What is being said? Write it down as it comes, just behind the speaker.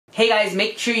Hey guys,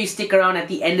 make sure you stick around at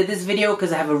the end of this video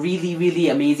because I have a really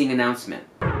amazing announcement.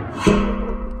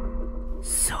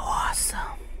 So awesome.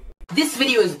 This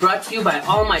video is brought to you by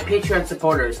all my Patreon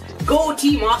supporters. Go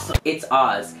Team Awesome! It's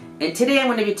Oz, and today I'm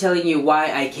going to be telling you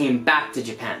why I came back to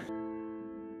Japan.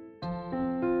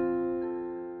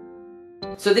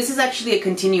 So this is actually a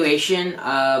continuation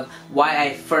of why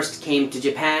I first came to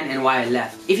Japan and why I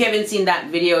left. If you haven't seen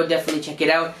that video, definitely check it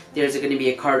out. There's going to be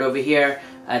a card over here.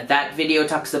 That video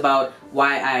talks about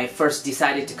why I first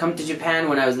decided to come to Japan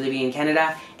when I was living in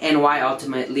Canada and why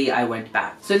ultimately I went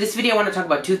back. So in this video I want to talk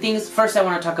about two things. First, I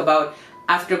want to talk about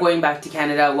after going back to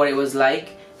Canada, what it was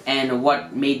like and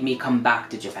what made me come back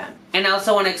to Japan. And I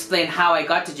also want to explain how I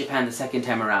got to Japan the second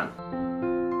time around.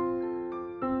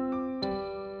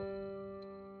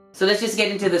 So let's just get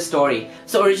into the story.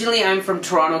 So originally I'm from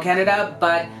Toronto, Canada,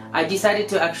 but I decided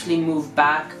to actually move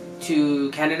back to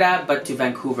Canada, but to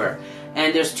Vancouver.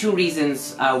 And there's two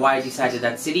reasons why I decided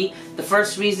that city. The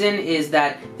first reason is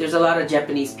that there's a lot of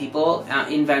Japanese people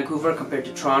in Vancouver compared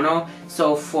to Toronto.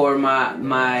 So for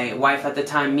my wife at the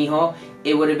time, Miho,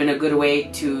 it would have been a good way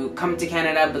to come to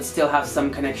Canada but still have some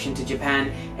connection to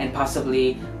Japan and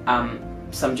possibly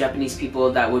some Japanese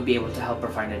people that would be able to help her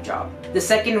find a job. The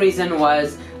second reason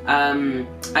was,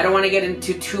 I don't want to get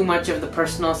into too much of the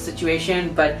personal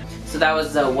situation, but so that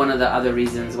was one of the other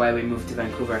reasons why we moved to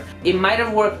Vancouver. It might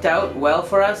have worked out well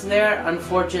for us there.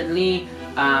 Unfortunately,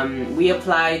 we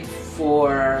applied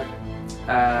for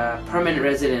permanent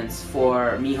residence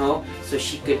for Miho so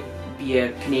she could be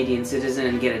a Canadian citizen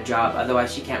and get a job,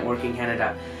 otherwise she can't work in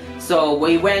Canada. So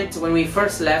when we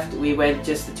first left, we went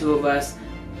just the two of us,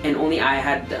 and only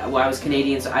I was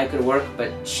Canadian so I could work,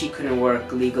 but she couldn't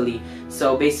work legally.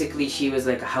 So basically she was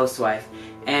like a housewife.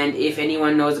 And if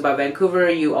anyone knows about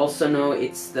Vancouver, you also know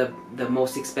it's the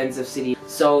most expensive city.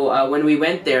 So when we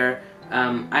went there,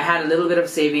 I had a little bit of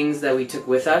savings that we took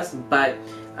with us, but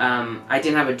I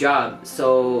didn't have a job.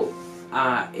 So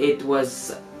it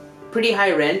was pretty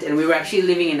high rent, and we were actually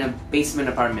living in a basement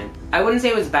apartment. I wouldn't say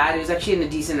it was bad, it was actually in a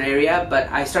decent area, but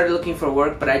I started looking for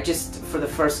work, but for the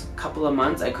first couple of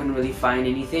months, I couldn't really find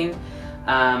anything.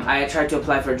 I tried to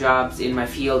apply for jobs in my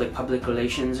field, like public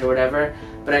relations or whatever,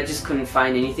 but I just couldn't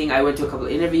find anything. I went to a couple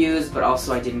of interviews, but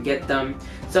also I didn't get them.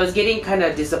 So I was getting kind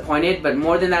of disappointed, but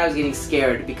more than that I was getting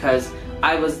scared because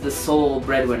I was the sole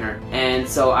breadwinner, and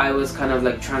so I was kind of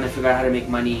like trying to figure out how to make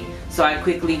money. So I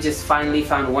quickly just finally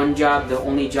found one job. The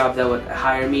only job that would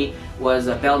hire me was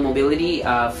Bell Mobility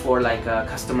for like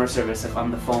customer service, like on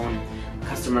the phone,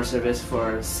 customer service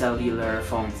for cellular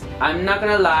phones. I'm not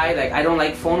gonna lie, like I don't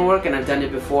like phone work and I've done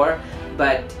it before,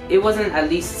 but it wasn't at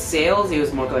least sales, it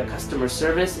was more like customer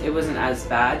service. It wasn't as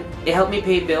bad. It helped me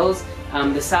pay bills.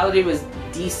 The salary was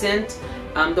decent.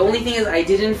 The only thing is I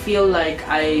didn't feel like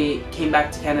I came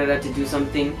back to Canada to do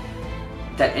something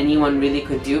that anyone really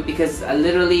could do, because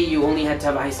literally you only had to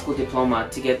have a high school diploma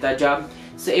to get that job.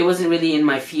 So it wasn't really in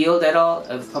my field at all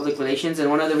of public relations, and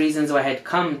one of the reasons why I had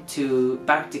come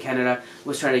back to Canada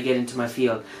was trying to get into my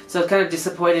field. So I was kind of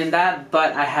disappointed in that,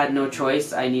 but I had no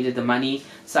choice. I needed the money,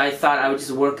 so I thought I would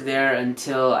just work there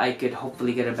until I could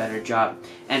hopefully get a better job,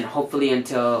 and hopefully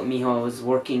until Miho's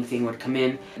working thing would come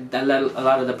in, a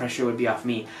lot of the pressure would be off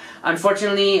me.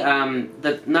 Unfortunately,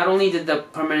 not only did the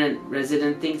permanent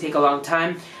resident thing take a long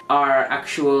time, our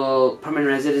actual permanent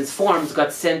residence forms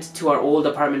got sent to our old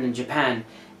apartment in Japan,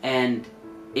 and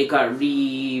it got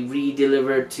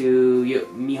re-delivered to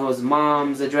Miho's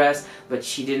mom's address, but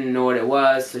she didn't know what it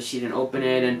was, so she didn't open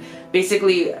it, and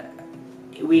basically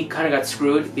we kind of got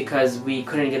screwed because we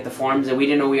couldn't get the forms, and we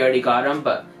didn't know we already got them,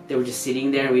 but they were just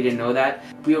sitting there and we didn't know that.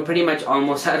 We were pretty much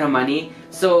almost out of money,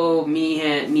 so me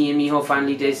and Miho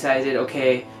finally decided,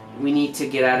 okay, we need to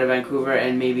get out of Vancouver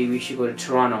and maybe we should go to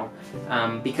Toronto,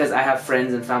 because I have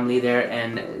friends and family there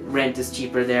and rent is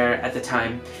cheaper there at the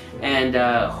time, and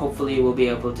hopefully I'll be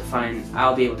able to find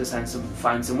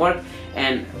some work,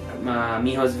 and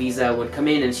Miho's visa would come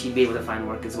in and she'd be able to find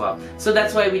work as well. So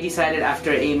that's why we decided,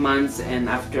 after 8 months and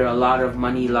after a lot of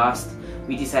money lost,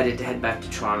 we decided to head back to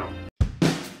Toronto.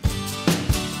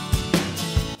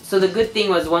 So the good thing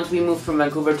was, once we moved from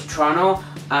Vancouver to Toronto,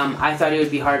 I thought it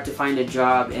would be hard to find a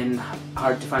job and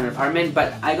hard to find an apartment,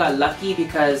 but I got lucky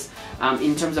because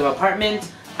in terms of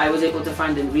apartment, I was able to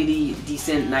find a really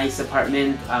decent, nice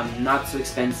apartment, not so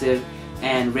expensive,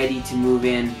 and ready to move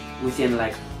in within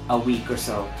like a week or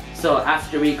so. So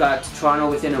after we got to Toronto,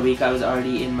 within a week I was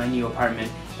already in my new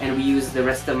apartment, and we used the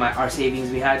rest of our savings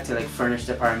we had to like furnish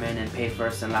the apartment and pay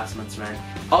first and last month's rent.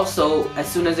 Also, as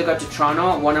soon as I got to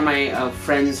Toronto, one of my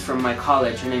friends from my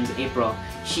college, her name's April,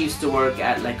 she used to work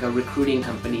at like a recruiting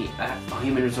company, a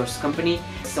human resources company.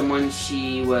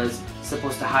 She was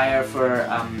supposed to hire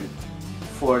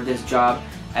for this job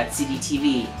at City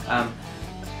TV.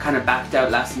 Kind of backed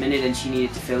out last minute and she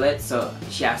needed to fill it, so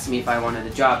she asked me if I wanted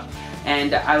the job.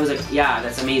 And I was like, yeah,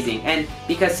 that's amazing. And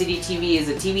because City TV is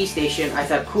a TV station, I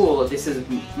thought, cool, this is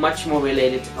much more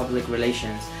related to public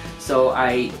relations. So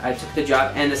I took the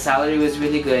job, and the salary was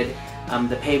really good,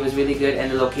 the pay was really good,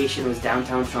 and the location was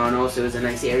downtown Toronto, so it was a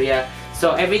nice area.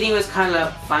 So everything was kind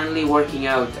of finally working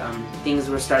out. Things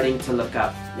were starting to look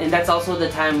up. And that's also the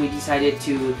time we decided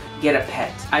to get a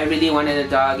pet. I really wanted a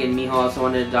dog, and Miho also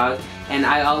wanted a dog, and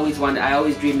I always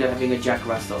dreamed of having a Jack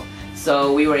Russell.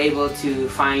 So we were able to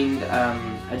find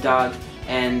a dog,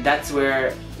 and that's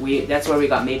where we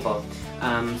got Maple.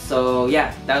 So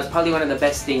yeah, that was probably one of the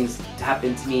best things to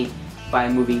happen to me by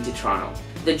moving to Toronto.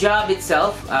 The job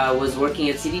itself was working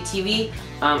at City TV.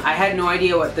 I had no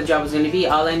idea what the job was going to be.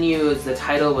 All I knew is the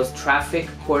title was traffic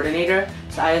coordinator,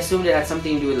 so I assumed it had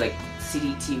something to do with like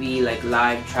City TV, like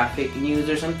live traffic news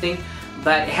or something,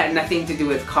 but it had nothing to do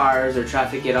with cars or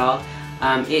traffic at all.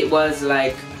 It was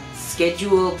like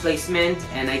schedule placement,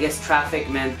 and I guess traffic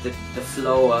meant the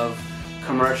flow of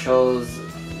commercials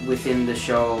within the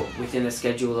show, within the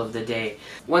schedule of the day.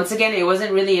 Once again, it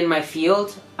wasn't really in my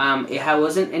field. It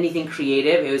wasn't anything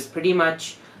creative. It was pretty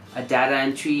much a data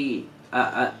entry,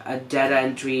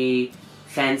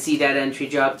 fancy data entry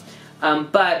job.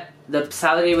 But the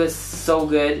salary was so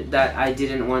good that I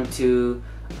didn't want to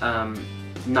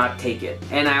not take it.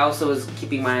 And I also was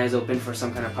keeping my eyes open for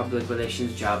some kind of public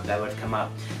relations job that would come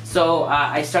up. So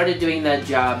I started doing that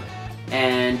job,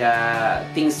 and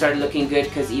things started looking good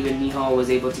because even Miho was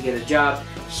able to get a job.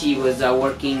 She was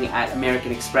working at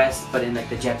American Express, but in like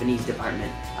the Japanese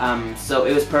department. So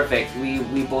it was perfect.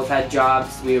 We both had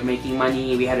jobs, we were making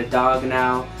money, we had a dog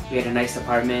now, we had a nice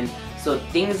apartment. So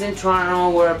things in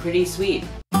Toronto were pretty sweet.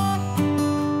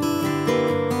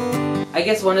 I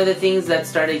guess one of the things that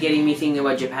started getting me thinking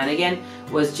about Japan again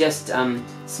was just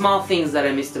small things that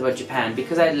I missed about Japan,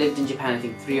 because I had lived in Japan I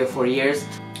think 3 or 4 years,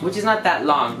 which is not that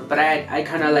long, but I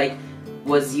kind of like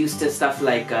was used to stuff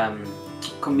like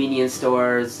convenience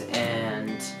stores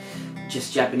and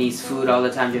just Japanese food all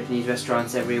the time, Japanese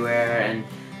restaurants everywhere, and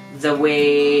the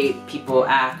way people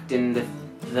act and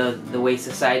the way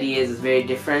society is very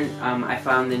different. I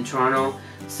found in Toronto,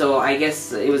 so I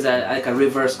guess it was like a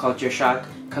reverse culture shock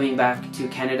coming back to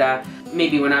Canada.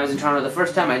 Maybe when I was in Toronto the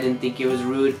first time I didn't think it was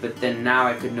rude, but then now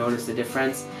I could notice the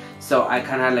difference. So I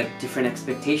kind of had like different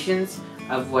expectations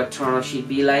of what Toronto should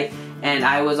be like, and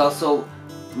I was also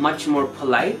much more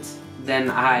polite than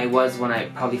I was when I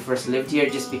probably first lived here,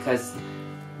 just because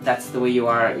that's the way you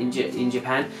are in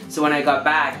Japan. So when I got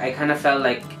back, I kind of felt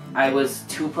like I was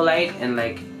too polite, and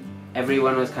like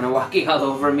everyone was kind of walking all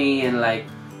over me, and like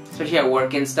especially at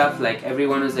work and stuff, like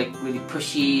everyone was like really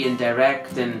pushy and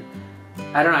direct, and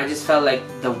I don't know, I just felt like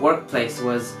the workplace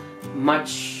was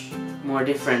much more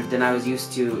different than I was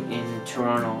used to in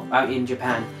Toronto, in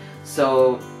Japan.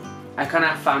 So I kind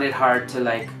of found it hard to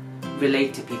like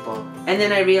relate to people. And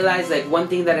then I realized like one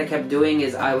thing that I kept doing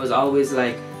is I was always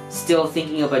like still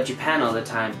thinking about Japan all the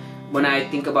time. When I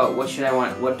think about what do I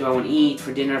want to eat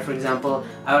for dinner, for example,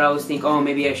 I would always think, oh,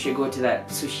 maybe I should go to that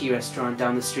sushi restaurant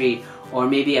down the street, or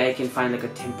maybe I can find like a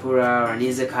tempura or an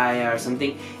izakaya or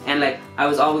something. And like I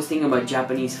was always thinking about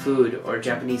Japanese food or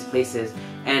Japanese places.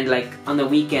 And like on the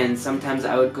weekends, sometimes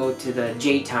I would go to the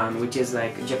J-Town, which is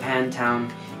like Japantown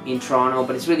in Toronto,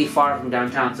 but it's really far from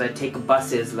downtown, so I'd take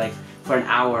buses like for an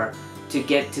hour to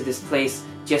get to this place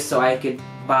just so I could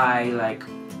buy like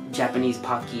Japanese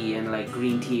pocky and like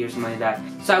green tea or something like that.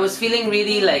 So I was feeling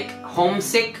really like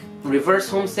homesick, reverse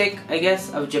homesick I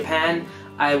guess, of Japan.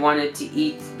 I wanted to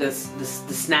eat the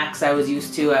snacks I was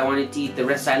used to. I wanted to eat the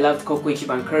rest. I loved Koko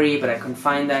Ichiban curry, but I couldn't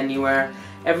find that anywhere.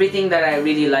 Everything that I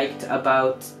really liked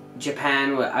about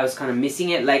Japan, I was kind of missing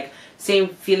it. Like same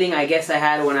feeling I guess I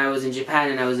had when I was in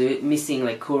Japan and I was missing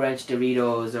like Cool Ranch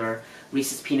Doritos or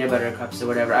Reese's Peanut Butter Cups or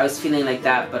whatever. I was feeling like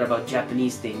that, but about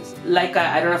Japanese things. Like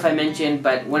I don't know if I mentioned,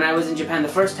 but when I was in Japan the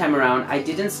first time around, I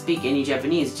didn't speak any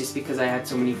Japanese just because I had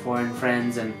so many foreign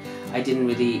friends and I didn't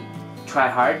really try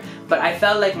hard. But I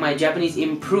felt like my Japanese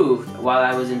improved while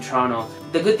I was in Toronto.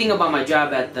 The good thing about my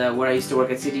job at where I used to work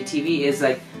at City TV is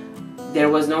like there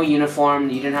was no uniform.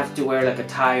 You didn't have to wear like a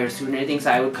tie or suit or anything,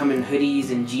 so I would come in hoodies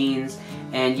and jeans,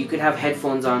 and you could have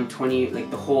headphones on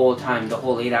the whole time, the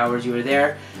whole 8 hours you were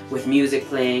there, with music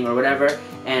playing or whatever.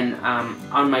 and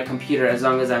on my computer, as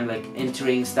long as I'm like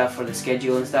entering stuff for the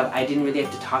schedule and stuff, I didn't really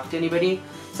have to talk to anybody.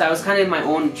 So I was kind of in my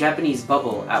own Japanese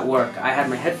bubble at work. I had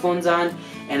my headphones on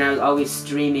and I was always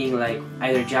streaming like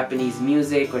either Japanese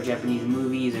music or Japanese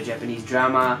movies or Japanese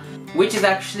drama, which is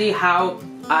actually how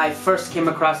I first came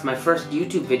across my first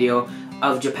YouTube video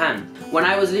of Japan. When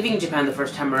I was living in Japan the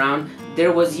first time around,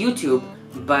 there was YouTube,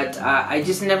 but I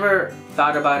just never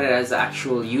thought about it as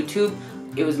actual YouTube.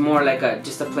 It was more like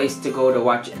just a place to go to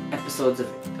watch episodes of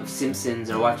Simpsons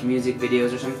or watch music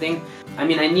videos or something. I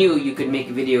mean, I knew you could make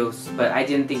videos, but I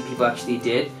didn't think people actually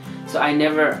did. So I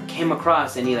never came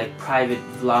across any like private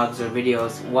vlogs or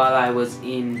videos while I was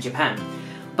in Japan.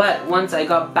 But once I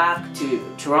got back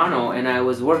to Toronto and I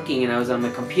was working and I was on my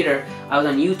computer, I was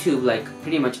on YouTube like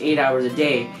pretty much 8 hours a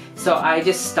day. So I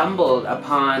just stumbled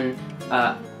upon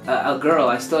a girl.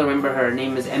 I still remember her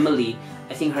name is Emily.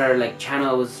 I think her like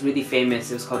channel was really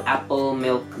famous. It was called Apple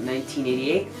Milk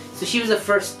 1988. So she was the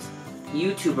first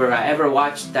YouTuber I ever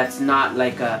watched that's not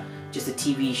like just a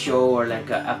TV show or like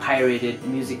a pirated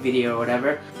music video or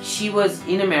whatever. She was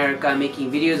in America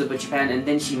making videos about Japan, and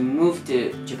then she moved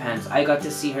to Japan. So I got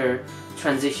to see her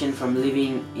transition from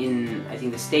living in, I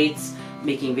think, the States,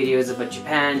 making videos about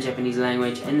Japan, Japanese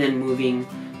language, and then moving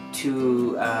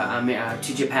to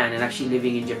Japan and actually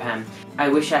living in Japan. I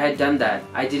wish I had done that.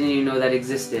 I didn't even know that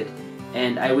existed,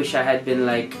 and I wish I had been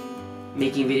like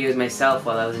making videos myself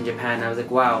while I was in Japan. I was like,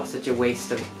 wow, such a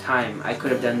waste of time. I could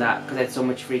have done that because I had so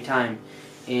much free time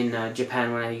in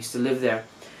Japan when I used to live there.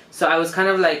 So I was kind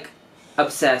of like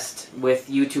obsessed with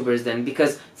YouTubers then,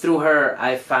 because through her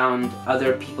I found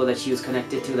other people that she was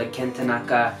connected to, like Ken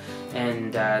Tanaka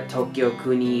and Tokyo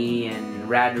Kuni and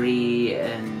Radri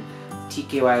and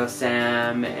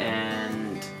OzzyAwesome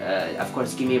and of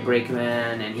course Gimme a Break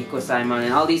Man and Hiko Simon,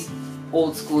 and all these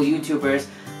old school YouTubers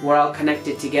were all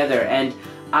connected together, and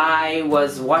I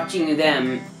was watching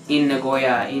them in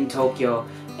Nagoya, in Tokyo,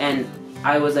 and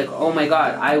I was like, oh my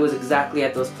god, I was exactly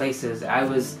at those places. I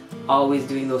was always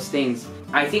doing those things.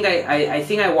 I think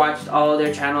I watched all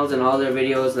their channels and all their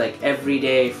videos like every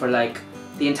day for like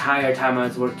the entire time I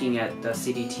was working at the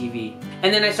City TV.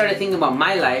 And then I started thinking about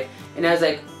my life, and I was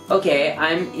like, okay,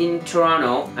 I'm in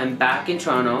Toronto, I'm back in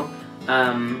Toronto.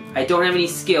 I don't have any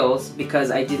skills because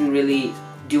I didn't really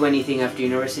do anything after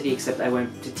university except I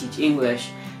went to teach English,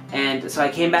 and so I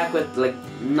came back with like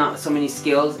not so many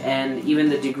skills, and even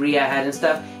the degree I had and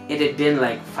stuff, it had been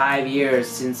like 5 years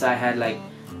since I had like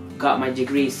got my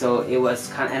degree, so it was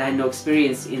kind of, and I had no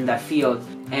experience in that field,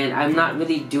 and I'm not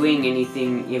really doing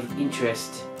anything of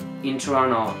interest in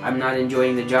Toronto. I'm not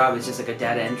enjoying the job. It's just like a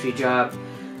data entry job,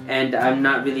 and I'm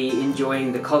not really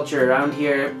enjoying the culture around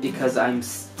here because I'm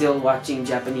still watching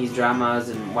Japanese dramas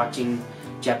and watching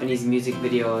Japanese music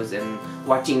videos and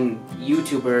watching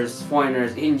YouTubers,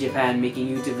 foreigners in Japan making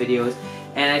YouTube videos,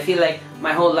 and I feel like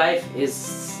my whole life is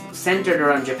centered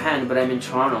around Japan, but I'm in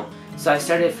Toronto. So I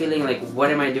started feeling like,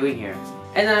 what am I doing here?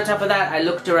 And then on top of that, I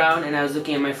looked around and I was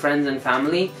looking at my friends and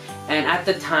family, and at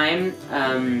the time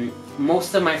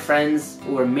most of my friends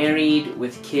were married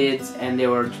with kids, and they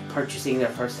were purchasing their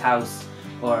first house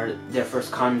or their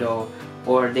first condo,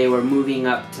 or they were moving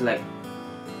up to like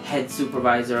head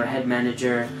supervisor or head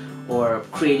manager, or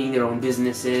creating their own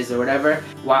businesses or whatever.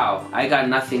 Wow, I got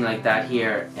nothing like that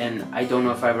here, and I don't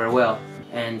know if I ever will.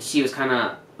 And she was kind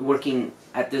of working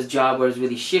at this job where it's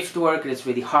really shift work and it's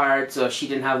really hard, so she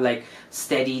didn't have like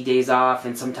steady days off,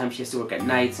 and sometimes she has to work at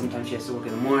night, sometimes she has to work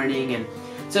in the morning, and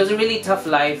so it was a really tough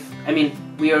life. I mean,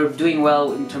 we were doing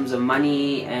well in terms of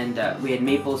money, and we had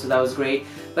Maple, so that was great,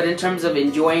 but in terms of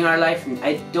enjoying our life,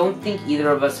 I don't think either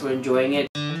of us were enjoying it.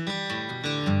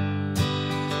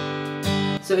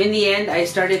 So in the end, I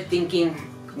started thinking,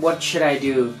 what should I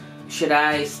do? Should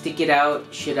I stick it out?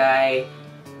 Should I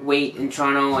wait in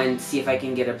Toronto and see if I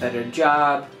can get a better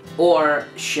job? Or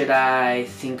should I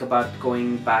think about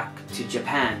going back to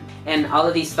Japan? And all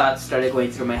of these thoughts started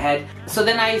going through my head. So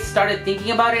then I started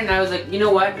thinking about it, and I was like, you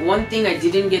know what? One thing I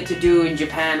didn't get to do in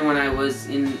Japan when I was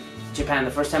in Japan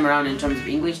the first time around in terms of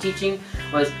English teaching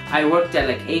was I worked at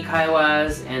like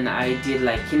eikaiwas, and I did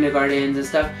like kindergartens and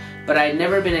stuff, but I'd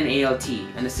never been an ALT,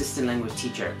 an assistant language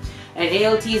teacher. And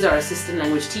ALTs are assistant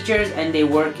language teachers, and they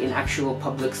work in actual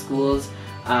public schools.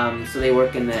 So they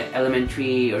work in the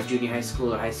elementary or junior high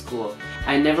school or high school.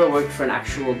 I never worked for an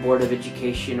actual board of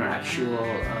education or actual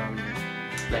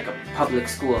like a public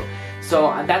school.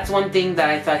 So that's one thing that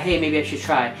I thought, hey, maybe I should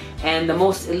try. And the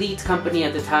most elite company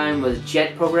at the time was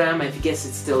JET Program. I guess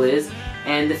it still is.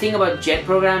 And the thing about JET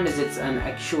Program is it's an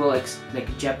actual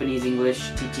like Japanese English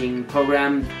teaching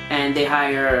program, and they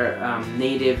hire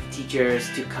native teachers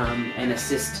to come and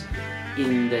assist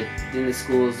in the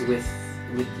schools with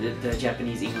with the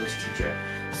Japanese English teacher.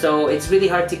 So it's really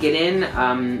hard to get in.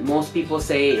 Most people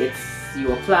say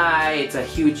you apply, it's a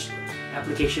huge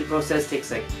application process,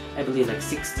 takes like, I believe like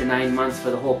 6 to 9 months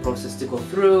for the whole process to go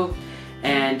through,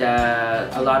 and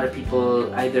a lot of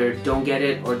people either don't get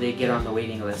it or they get on the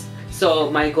waiting list. So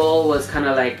my goal was kind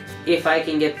of like, if I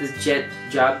can get this jet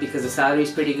job, because the salary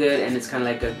is pretty good and it's kind of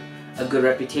like a good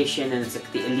reputation and it's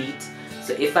like the elite,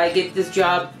 so if I get this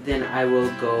job, then I will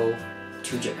go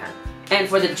to Japan. And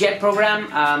for the JET program,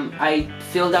 I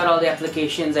filled out all the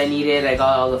applications I needed, I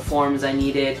got all the forms I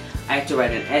needed, I had to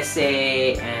write an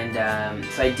essay, and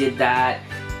so I did that,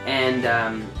 and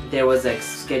there was like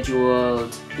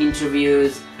scheduled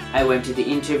interviews. I went to the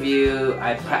interview.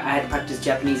 I had practiced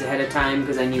Japanese ahead of time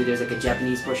because I knew there's like a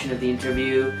Japanese portion of the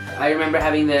interview. I remember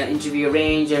having the interview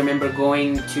arranged. I remember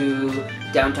going to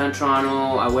downtown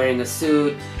Toronto, wearing a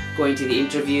suit, going to the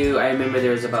interview. I remember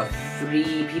there was about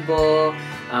 3 people.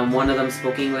 One of them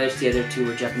spoke English, the other 2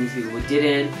 were Japanese people who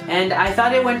didn't. And I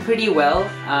thought it went pretty well.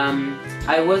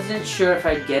 I wasn't sure if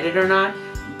I'd get it or not,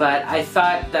 but I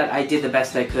thought that I did the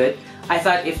best I could. I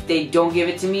thought if they don't give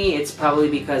it to me, it's probably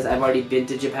because I've already been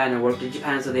to Japan and worked in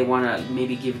Japan, so they want to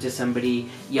maybe give it to somebody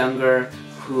younger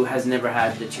who has never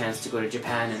had the chance to go to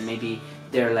Japan, and maybe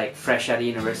they're like fresh out of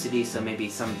university, so maybe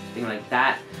something like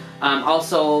that.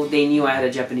 Also, they knew I had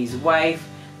a Japanese wife,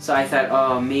 so I thought,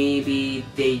 oh, maybe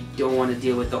they don't want to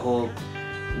deal with the whole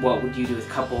what would you do with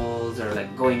couples, or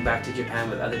like going back to Japan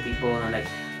with other people, and like,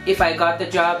 if I got the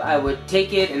job, I would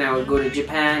take it and I would go to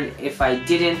Japan. If I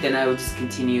didn't, then I would just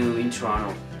continue in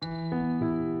Toronto.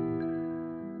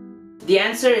 The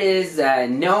answer is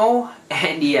no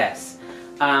and yes.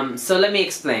 So let me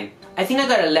explain. I think I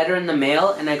got a letter in the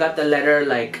mail, and I got the letter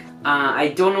like, I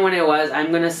don't know when it was.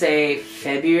 I'm gonna say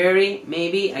February,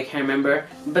 maybe, I can't remember.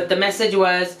 But the message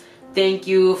was, thank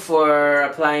you for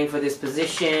applying for this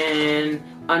position.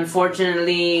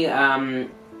 Unfortunately,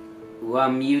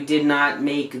 you did not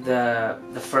make the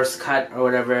first cut, or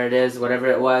whatever it is, whatever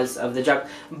it was, of the job,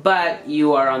 but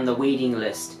you are on the waiting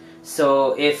list.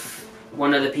 So if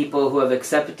one of the people who have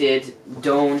accepted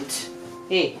don't...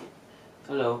 Hey,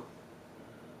 hello.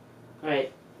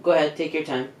 Alright, go ahead, take your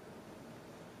time.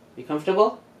 You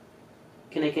comfortable?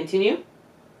 Can I continue?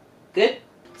 Good?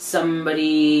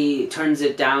 Somebody turns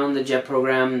it down, the JET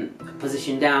program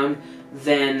position down,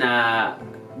 then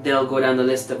they'll go down the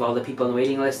list of all the people on the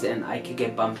waiting list, and I could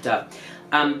get bumped up.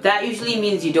 That usually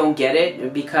means you don't get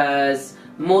it, because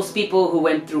most people who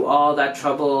went through all that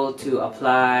trouble to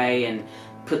apply and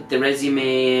put the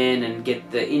resume in and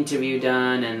get the interview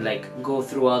done and like go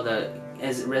through all the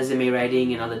resume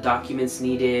writing and all the documents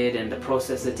needed and the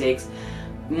process it takes,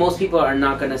 most people are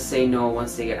not gonna say no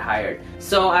once they get hired.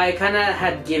 So I kind of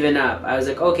had given up. I was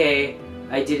like, okay,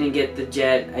 I didn't get the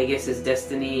JET, I guess it's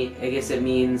destiny, I guess it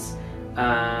means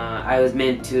I was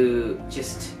meant to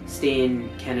just stay in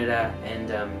Canada and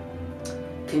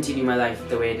continue my life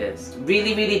the way it is.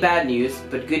 Really, really bad news,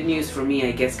 but good news for me,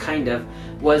 I guess, kind of,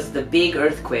 was the big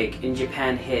earthquake in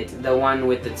Japan hit. The one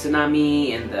with the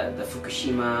tsunami and the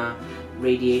Fukushima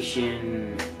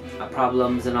radiation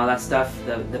problems and all that stuff,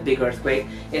 the big earthquake.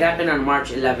 It happened on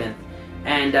March 11th.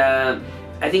 And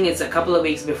I think it's a couple of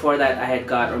weeks before that I had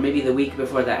got, or maybe the week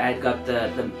before that, I had got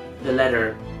the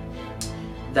letter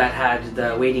that had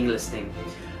the waiting listing.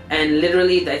 And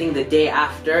literally, I think the day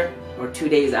after, or 2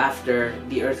 days after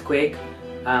the earthquake,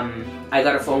 I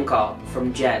got a phone call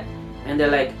from JET, and they're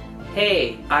like,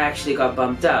 hey, I actually got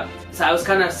bumped up. So I was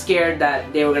kind of scared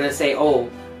that they were gonna say, oh,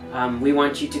 we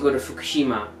want you to go to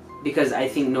Fukushima, because I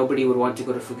think nobody would want to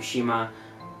go to Fukushima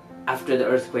after the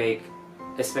earthquake,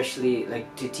 especially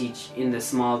like to teach in the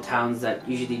small towns that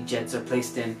usually jets are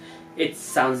placed in. It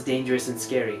sounds dangerous and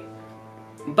scary.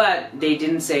 But they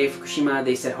didn't say Fukushima,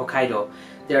 they said Hokkaido.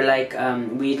 They're like,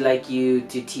 we'd like you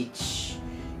to teach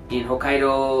in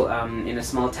Hokkaido, in a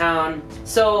small town.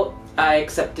 So I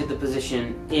accepted the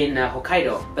position in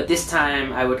Hokkaido. But this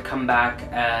time I would come back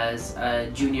as a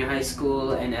junior high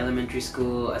school and elementary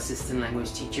school assistant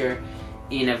language teacher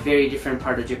in a very different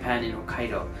part of Japan, in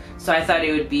Hokkaido. So I thought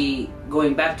it would be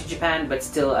going back to Japan, but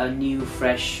still a new,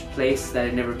 fresh place that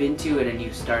I'd never been to, and a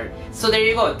new start. So there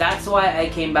you go, that's why I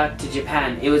came back to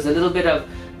Japan. It was a little bit of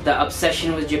the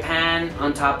obsession with Japan,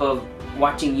 on top of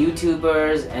watching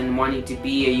YouTubers and wanting to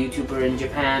be a YouTuber in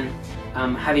Japan,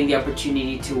 having the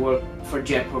opportunity to work for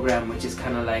JET program, which is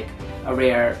kind of like a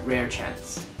rare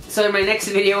chance. So in my next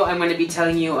video, I'm going to be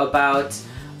telling you about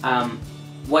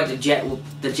what the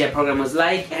JET program was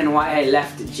like and why I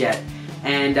left JET.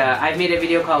 And I've made a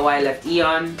video called Why I Left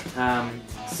Eon,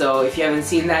 so if you haven't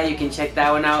seen that, you can check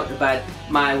that one out. But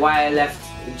my Why I Left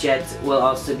JET will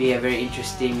also be a very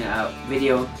interesting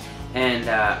video. and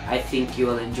I think you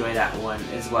will enjoy that one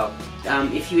as well.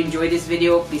 If you enjoyed this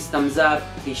video, please thumbs up,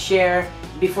 please share.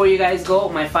 Before you guys go,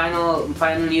 my final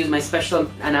news, my special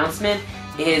announcement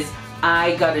is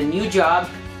I got a new job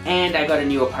and I got a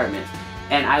new apartment.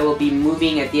 And I will be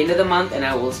moving at the end of the month, and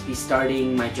I will be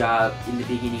starting my job in the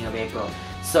beginning of April.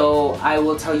 So I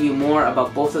will tell you more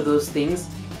about both of those things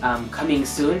coming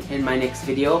soon in my next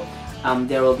video.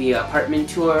 There will be an apartment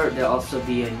tour. There will also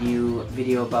be a new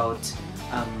video about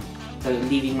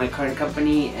leaving my current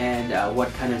company and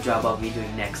what kind of job I'll be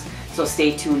doing next. So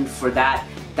stay tuned for that.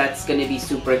 That's going to be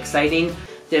super exciting.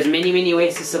 There's many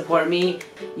ways to support me.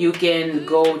 You can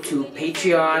go to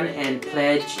Patreon and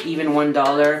pledge even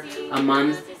 $1 a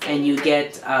month, and you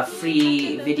get a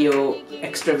free video,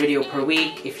 extra video per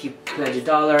week if you pledge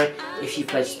 $1. If you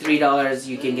pledge $3,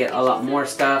 you can get a lot more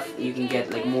stuff. You can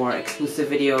get like more exclusive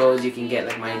videos. You can get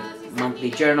like my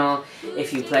monthly journal.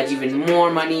 If you pledge even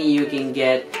more money, you can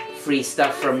get free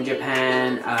stuff from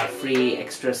Japan, free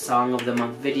extra song of the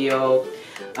month video.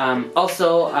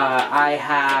 Also, I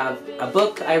have a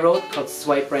book I wrote called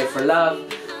Swipe Right for Love.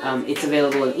 It's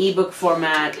available in ebook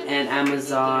format, and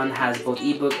Amazon has both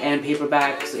ebook and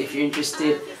paperback, so if you're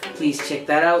interested, please check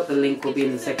that out. The link will be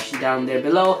in the section down there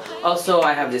below. Also,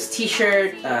 I have this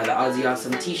t-shirt, the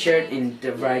OzzyAwesome t-shirt in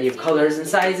a variety of colors and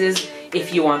sizes.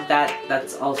 If you want that,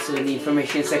 that's also in the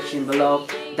information section below.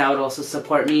 That would also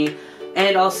support me.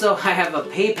 And also, I have a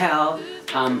PayPal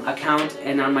account,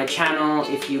 and on my channel,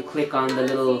 if you click on the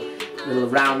little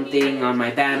round thing on my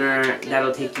banner,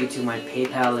 that'll take you to my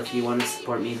PayPal if you want to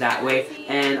support me that way.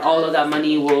 And all of that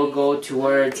money will go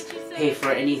towards pay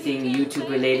for anything YouTube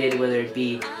related, whether it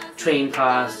be train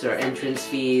costs or entrance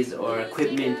fees or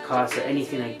equipment costs or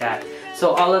anything like that.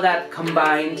 So all of that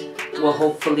combined will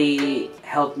hopefully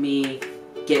help me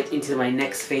get into my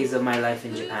next phase of my life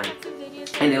in Japan.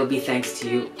 And it'll be thanks to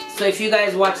you. So if you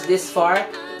guys watched this far,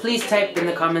 please type in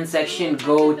the comment section,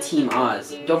 "Go Team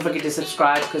Oz." Don't forget to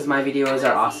subscribe because my videos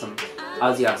are awesome.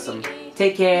 OzzyAwesome.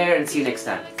 Take care and see you next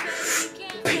time.